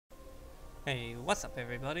Hey, what's up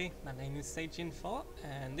everybody? My name is Sage4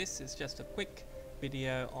 and this is just a quick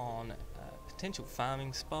video on a potential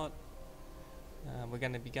farming spot. We're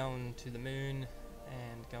going to be going to the moon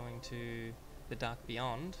and going to the Dark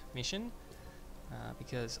Beyond mission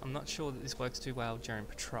because I'm not sure that this works too well during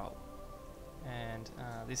patrol. And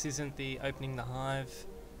this isn't the opening the hive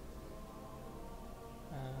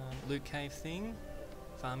loot cave thing,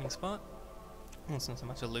 farming spot. Well, it's not so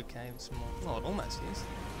much a loot cave, it's more, well, it almost is,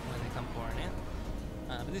 when they come pouring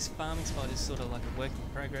out. But this farming spot is sort of like a work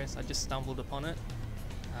in progress. I just stumbled upon it.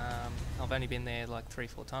 I've only been there like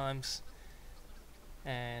 3-4 times,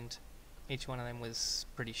 and each one of them was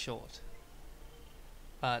pretty short.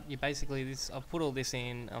 But you basically, I've put all this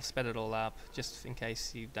in, I've sped it all up, just in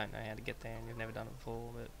case you don't know how to get there and you've never done it before,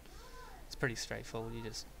 but it's pretty straightforward, you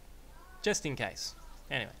just in case.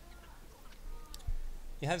 Anyway.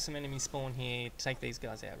 You have some enemies spawn here, take these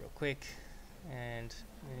guys out real quick, and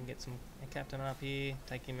get a captain up here,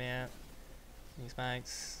 take him out, his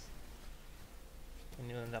mates, and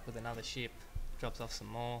you'll end up with another ship, drops off some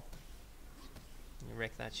more, and you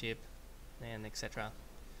wreck that ship, and etc.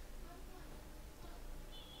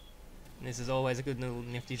 And this is always a good little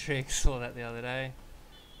nifty trick, saw that the other day.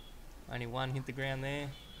 Only one hit the ground there,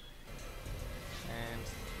 and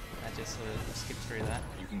I just sort of skipped through that.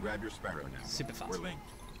 You can grab your Sparrow now. Super fast. We're linked.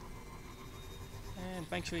 And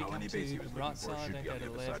make sure you come to the right side, don't go to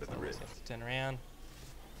the left, always have to turn around.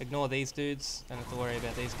 Ignore these dudes, don't have to worry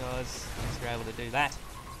about these guys, because you're able to do that.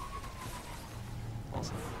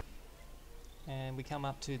 Awesome. And we come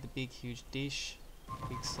up to the big huge dish,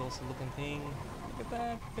 big saucer looking thing. Look at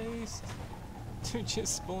that beast! Dude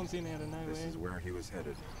just spawns in out of nowhere. This is where he was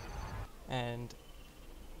headed. And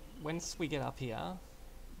once we get up here,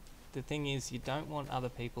 the thing is you don't want other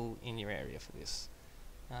people in your area for this.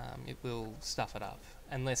 It will stuff it up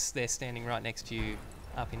unless they're standing right next to you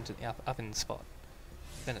up in the spot.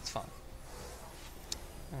 Then it's fine.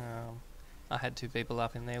 I had 2 people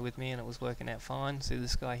up in there with me and it was working out fine. See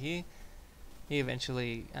this guy here? He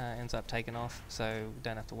eventually ends up taking off, so we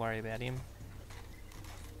don't have to worry about him.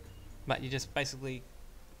 But you just basically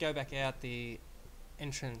go back out the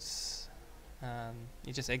entrance.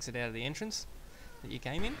 You just exit out of the entrance that you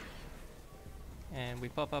came in, and we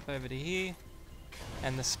pop up over to here.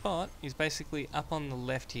 And the spot is basically up on the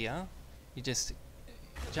left here. You just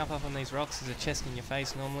jump up on these rocks. There's a chest in your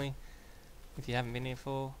face normally, if you haven't been here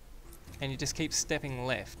before. And you just keep stepping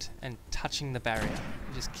left and touching the barrier.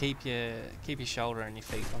 You just keep your shoulder and your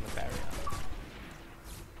feet on the barrier.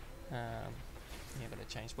 Yeah, I've got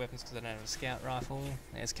to change weapons because I don't have a scout rifle.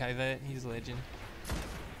 There's Covert, he's a legend.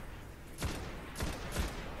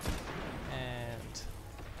 And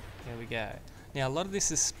there we go. Now a lot of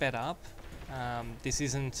this is sped up. This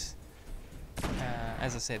isn't,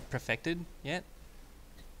 as I said, perfected yet.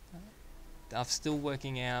 I'm still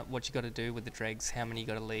working out what you got to do with the dregs, how many you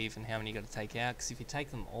got to leave and how many you got to take out, because if you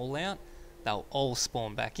take them all out, they'll all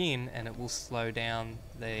spawn back in and it will slow down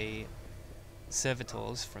the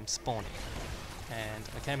servitors from spawning. And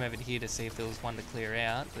I came over here to see if there was one to clear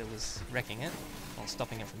out that was wrecking it, or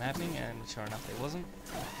stopping it from happening, and sure enough there wasn't.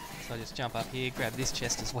 So I just jump up here, grab this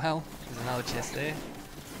chest as well, there's another chest there.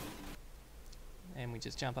 And we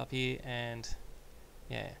just jump up here and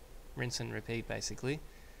yeah, rinse and repeat basically.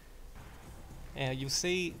 Now you'll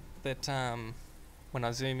see that when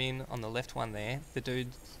I zoom in on the left one there, the dude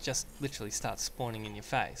just literally starts spawning in your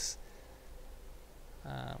face.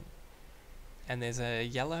 And there's a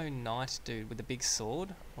yellow knight dude with a big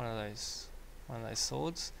sword, one of those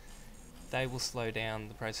swords. They will slow down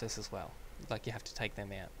the process as well. Like you have to take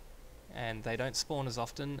them out. And they don't spawn as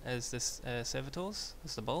often as the servitors,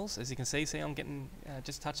 as the balls. As you can see I'm getting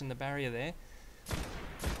just touching the barrier there.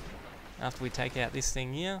 After we take out this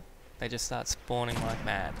thing here, they just start spawning like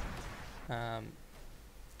mad.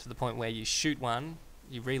 To the point where you shoot one,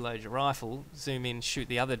 you reload your rifle, zoom in, shoot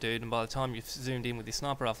the other dude, and by the time you've zoomed in with your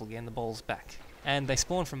sniper rifle again, the ball's back. And they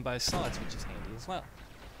spawn from both sides, which is handy as well.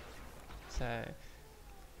 So,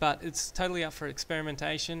 but it's totally up for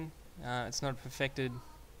experimentation. It's not a perfected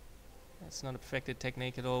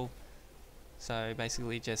technique at all, so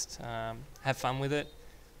basically just have fun with it.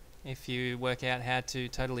 If you work out how to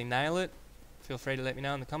totally nail it, feel free to let me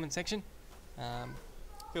know in the comment section.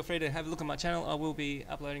 Feel free to have a look at my channel. I will be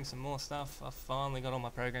uploading some more stuff. I've finally got all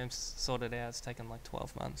my programs sorted out. It's taken like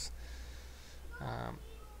 12 months.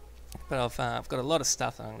 But I've got a lot of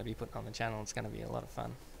stuff that I'm going to be putting on the channel. It's going to be a lot of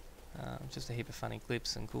fun. Just a heap of funny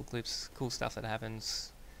clips and cool stuff that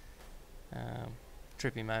happens.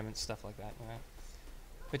 Trippy moments, stuff like that, you know.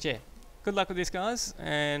 But yeah, good luck with this guys,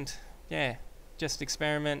 and yeah, just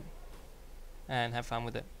experiment and have fun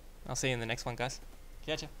with it. I'll see you in the next one guys.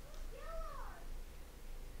 Catch ya.